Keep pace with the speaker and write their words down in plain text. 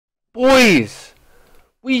Boys,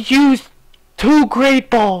 we used 2 great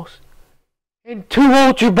balls and 2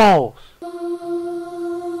 ultra balls.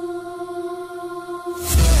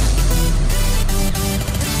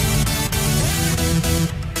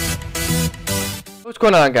 What's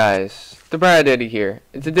going on, guys? The ByrneIdentity here,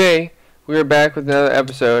 and today we are back with another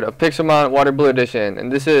episode of Pixelmon Water Blue Edition,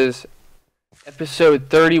 and this is episode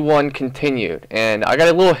 31 continued. And I got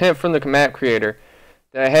a little hint from the map creator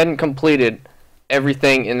that I hadn't completed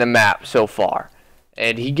everything in the map so far,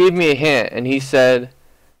 and he gave me a hint and he said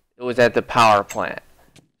it was at the power plant,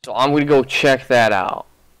 so I'm gonna go check that out.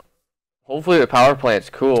 Hopefully the power plant's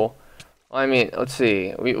cool. I mean, let's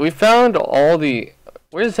see, we found all the...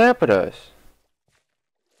 Where's Zapados?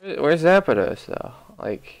 Where's Zapados though?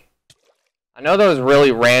 Like, I know that was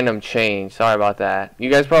really random change, sorry about that.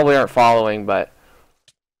 You guys probably aren't following, but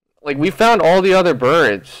like, we found all the other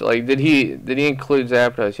birds. Like, did he include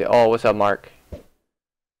Zapados yet? Oh, what's up, Mark?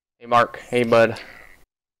 Hey, Mark. Hey, bud.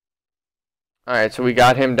 Alright, so we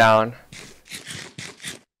got him down.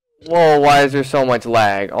 Whoa, why is there so much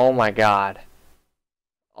lag? Oh my god.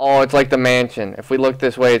 Oh, it's like the mansion. If we look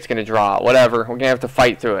this way, it's gonna drop. Whatever, we're gonna have to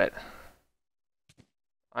fight through it.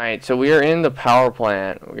 Alright, so we are in the power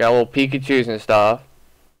plant. We got little Pikachus and stuff.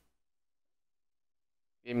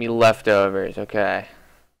 Give me leftovers, okay.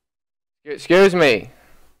 Excuse me.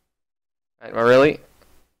 Really?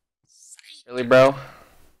 Really, bro?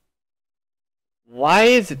 Why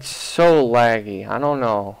is it so laggy? I don't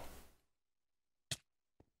know.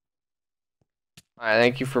 Alright,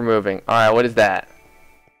 thank you for moving. Alright, what is that?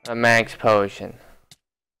 A max potion.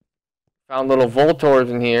 Found little Voltors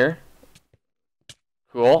in here.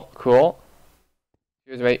 Cool, cool.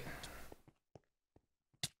 Excuse me.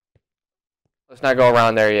 Let's not go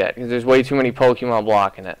around there yet, because there's way too many Pokemon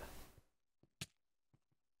blocking it.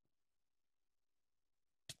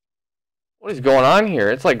 What is going on here?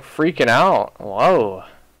 It's like freaking out. Whoa.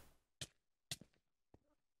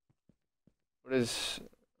 What is...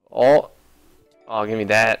 Oh, give me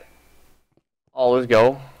that. Oh, let's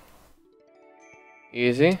go.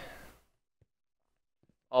 Easy.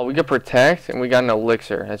 Oh, we got protect and we got an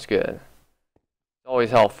elixir. That's good. Always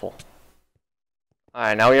helpful.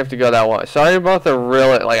 Alright, now we have to go that way. Sorry about the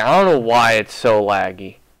real... Like, I don't know why it's so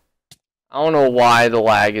laggy. I don't know why the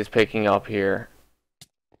lag is picking up here.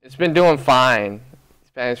 It's been doing fine these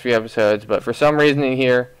past few episodes, but for some reason in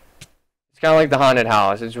here, it's kind of like the haunted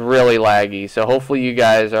house. It's really laggy, so hopefully you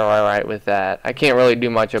guys are alright with that. I can't really do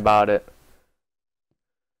much about it.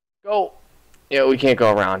 Go! Yeah, we can't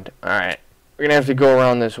go around. Alright. We're gonna have to go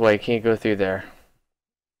around this way. Can't go through there.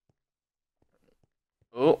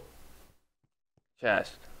 Oh.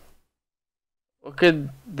 Chest. What could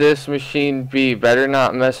this machine be? Better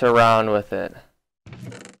not mess around with it.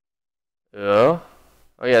 Oh.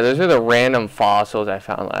 Oh yeah, those are the random fossils I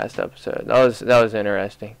found last episode. That was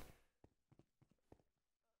interesting.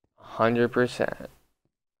 100%.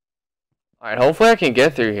 Alright, hopefully I can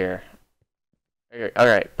get through here.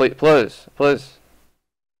 Alright, please.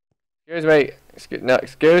 Excuse me. Excuse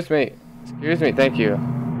me. Excuse me, thank you.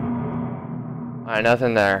 Alright,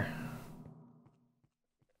 nothing there.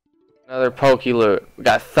 Another Poke loot. We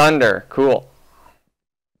got Thunder. Cool.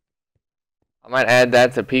 I might add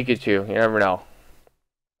that to Pikachu. You never know.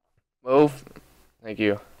 Move. Thank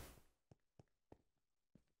you.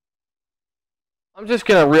 I'm just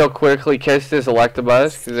gonna real quickly catch this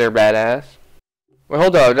Electabuzz because they're badass. Wait,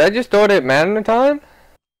 hold up. Did I just throw it at Magneton?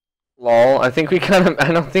 Lol. I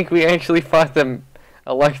don't think we actually fought the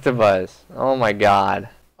Electabuzz. Oh my god.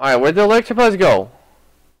 Alright, where'd the Electabuzz go?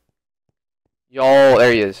 Yo,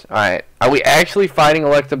 there he is. Alright. Are we actually fighting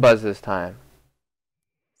Electabuzz this time?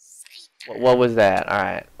 What was that?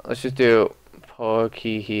 Alright. Let's just do Poke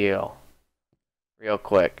Heal. Real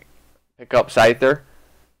quick. Pick up Scyther.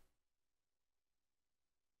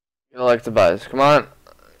 Get Electabuzz. Come on.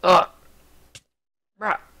 Bruh.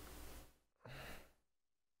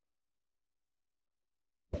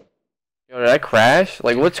 Yo, did I crash?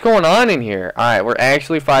 Like, what's going on in here? Alright, we're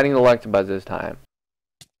actually fighting the Electabuzz this time.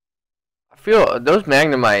 I feel those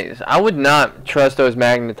Magnemites, I would not trust those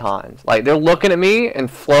Magnetons. Like, they're looking at me and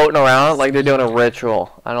floating around like they're doing a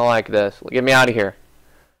ritual. I don't like this. Get me out of here.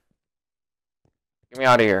 Get me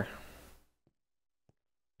out of here.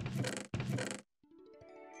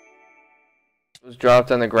 It was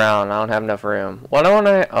dropped on the ground. I don't have enough room. Why don't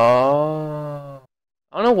I... Oh.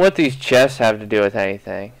 I don't know what these chests have to do with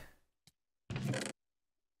anything.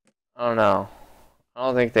 I don't know. I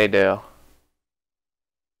don't think they do.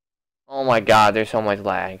 Oh my god, there's so much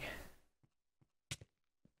lag.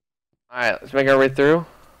 Alright, let's make our way through.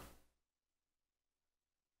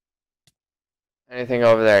 Anything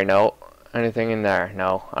over there? Nope. anything in there?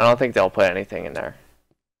 No, I don't think they'll put anything in there.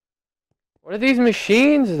 What are these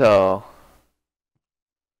machines, though?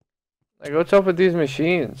 Like, what's up with these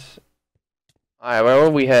machines? Alright, where are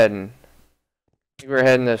we heading? I think we're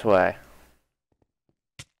heading this way.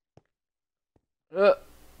 Let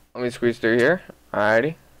me squeeze through here.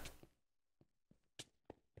 Alrighty.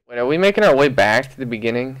 Wait, are we making our way back to the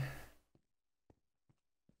beginning?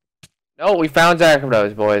 No, we found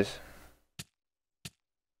Zapados, boys.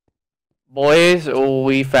 Boys,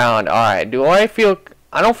 we found. Alright,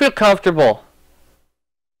 I don't feel comfortable.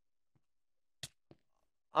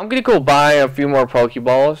 I'm gonna go buy a few more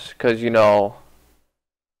Pokeballs, because, you know,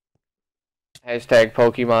 hashtag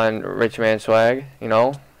Pokemon Rich Man Swag, you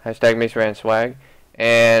know, hashtag Rich Man Swag,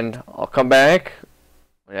 and I'll come back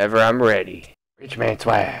whenever I'm ready. Rich Man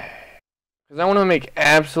Swag. Because I want to make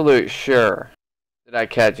absolute sure that I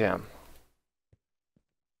catch him.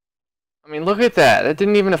 I mean, look at that. That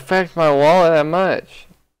didn't even affect my wallet that much.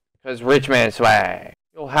 Because Rich Man Swag.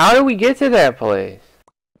 Yo, how did we get to that place?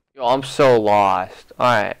 Yo, I'm so lost.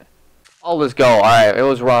 Alright. Oh, let's go. Alright, it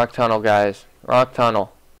was Rock Tunnel, guys. Rock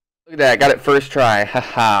Tunnel. Look at that. Got it first try.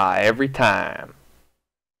 Haha, every time.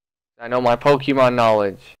 I know my Pokemon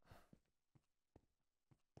knowledge.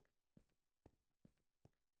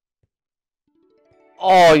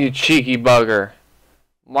 Oh, you cheeky bugger.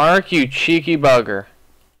 Mark, you cheeky bugger.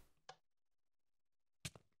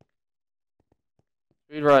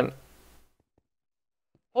 Speed run.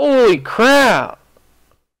 Holy crap!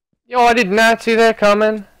 Yo, I did not see that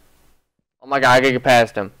coming. Oh my god, I gotta get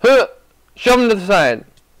past him. Huh! Shove him to the side.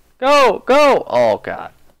 Go! Go! Oh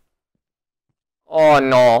god. Oh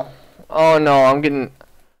no. Oh no, I'm getting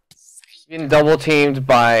double teamed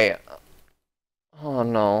by... Oh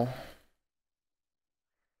no.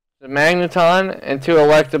 The Magneton and two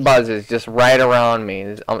Electabuzzes just right around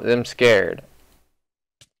me. I'm scared.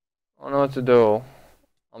 I don't know what to do.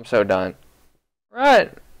 I'm so done.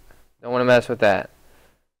 Right. Don't want to mess with that.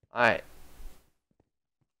 Alright.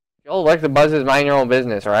 Y'all Electabuzzes, mind your own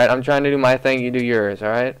business, alright? I'm trying to do my thing, you do yours,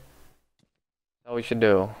 alright? That's all we should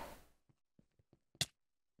do.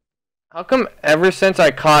 How come ever since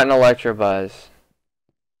I caught an Electabuzz,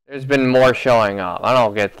 there's been more showing up? I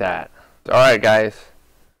don't get that. Alright, guys.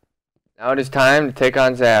 Now it is time to take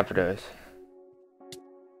on Zapados.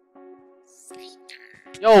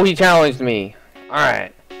 Yo, he challenged me.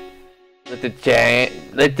 Alright. Let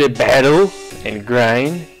the battle and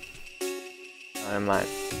grind. Never mind.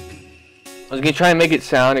 I was gonna try and make it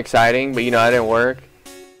sound exciting, but you know, I didn't work.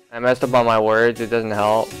 I messed up on my words, it doesn't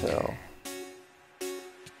help, so.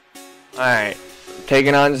 Alright.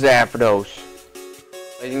 Taking on Zapados.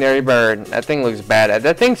 Legendary bird. That thing looks bad.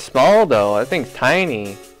 That thing's small though. That thing's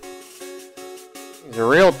tiny. It's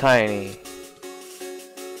real tiny.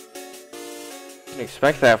 Didn't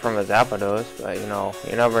expect that from a Zapados, but you know,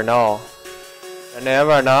 you never know. You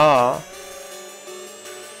never know.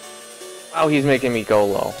 Oh, he's making me go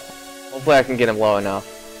low. Hopefully I can get him low enough.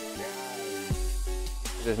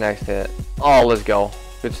 This next hit. Oh, let's go.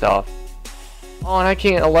 Good stuff. Oh, and I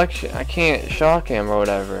can't shock him or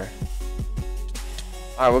whatever.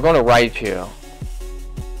 Alright, we're going to Raichu.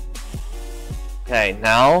 Okay,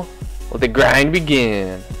 now let the grind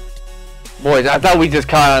begin. Boys, I thought we just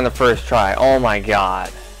caught it on the first try. Oh my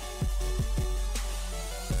god.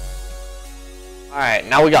 Alright,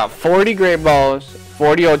 now we got 40 Great Balls,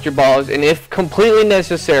 40 Ultra Balls, and if completely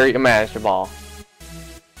necessary, a Master Ball.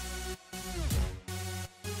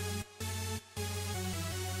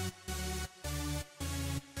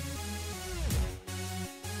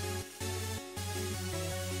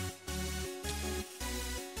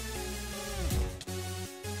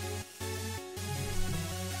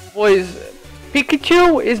 Boys,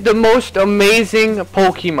 Pikachu is the most amazing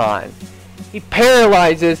Pokemon. He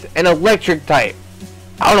paralyzes an electric type.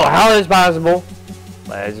 I don't know how that's possible,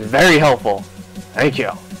 but it's very helpful. Thank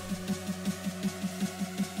you.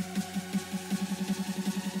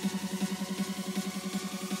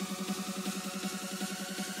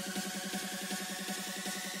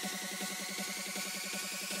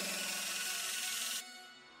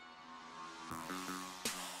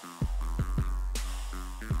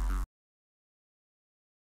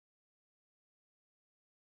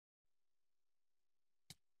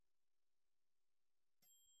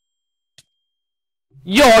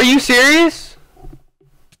 Yo, are you serious?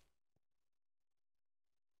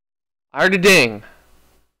 I heard a ding.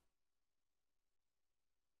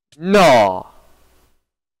 No.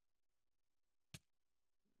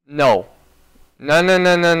 No. No, no,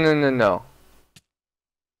 no, no, no, no, no.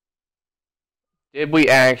 Did we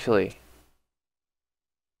actually?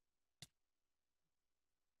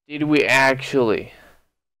 Did we actually?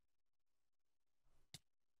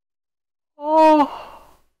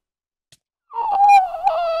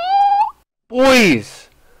 Boys,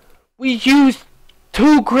 we used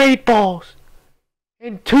 2 Great Balls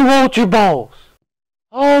and 2 Ultra Balls.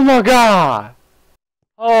 Oh my god.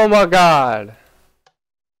 Oh my god.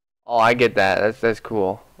 Oh, I get that. That's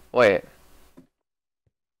cool. Wait.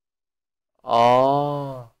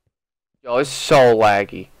 Oh. Yo, it's so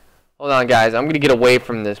laggy. Hold on, guys. I'm gonna get away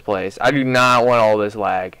from this place. I do not want all this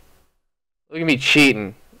lag. Look at me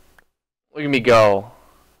cheating. Look at me go.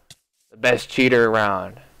 The best cheater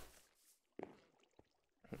around.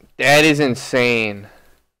 That is insane.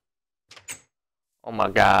 Oh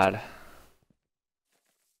my god.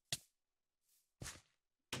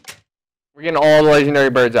 We're getting all the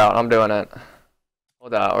legendary birds out. I'm doing it.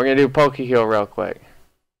 Hold on. We're gonna do Poke Heal real quick.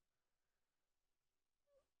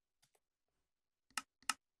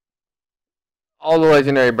 All the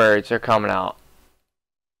legendary birds are coming out.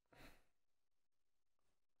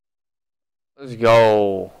 Let's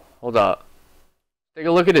go. Hold up. Take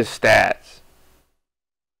a look at his stats.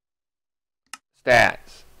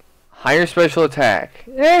 Stats. Higher special attack.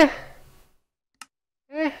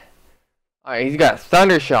 Alright, he's got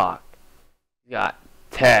Thunder Shock. He's got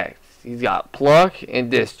Text. He's got Pluck and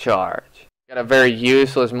Discharge. Got a very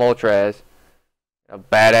useless Moltres. A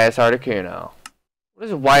badass Articuno. What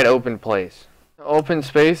is a wide open place? Open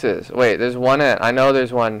spaces. Wait, there's one I know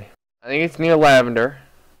there's one. I think it's near Lavender.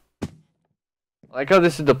 I like how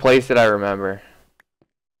this is the place that I remember.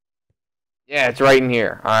 Yeah, it's right in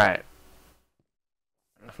here. Alright.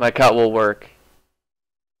 If my cut will work.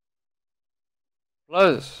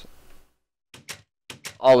 Let's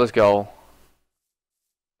go.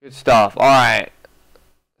 Good stuff. Alright.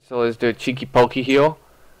 So let's do a cheeky Poke Heal.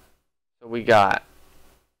 So we got.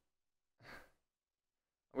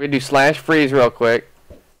 We're gonna do Slash Freeze real quick.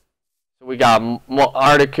 So we got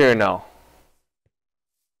Articuno.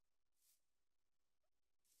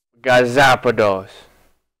 We got Zapados.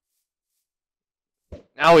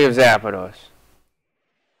 Now we have Zapados.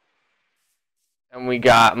 And we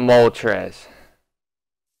got Moltres.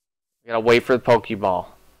 We gotta wait for the Pokeball.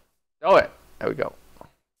 Throw it. There we go.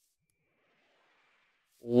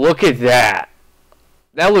 Look at that.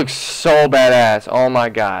 That looks so badass. Oh my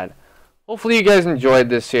god. Hopefully you guys enjoyed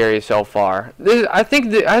this series so far. I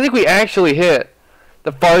think we actually hit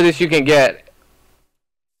the farthest you can get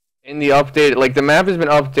in the updated. Like, the map has been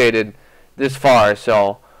updated this far,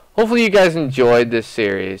 so hopefully you guys enjoyed this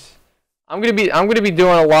series. I'm gonna be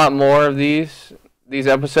doing a lot more of these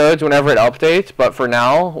episodes whenever it updates, but for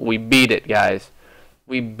now we beat it, guys.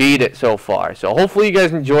 We beat it so far. So hopefully you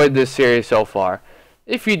guys enjoyed this series so far.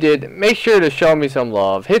 If you did, make sure to show me some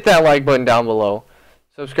love. Hit that like button down below.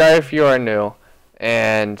 Subscribe if you are new,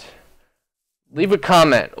 and leave a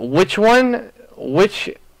comment. Which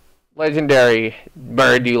legendary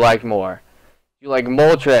bird do you like more? You like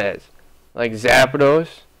Moltres, like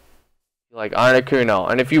Zapados, you like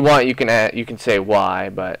Articuno, and if you want, you can say why.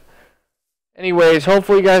 But anyways,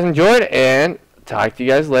 hopefully you guys enjoyed, and talk to you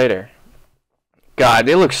guys later. God,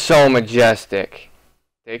 they look so majestic.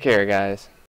 Take care, guys.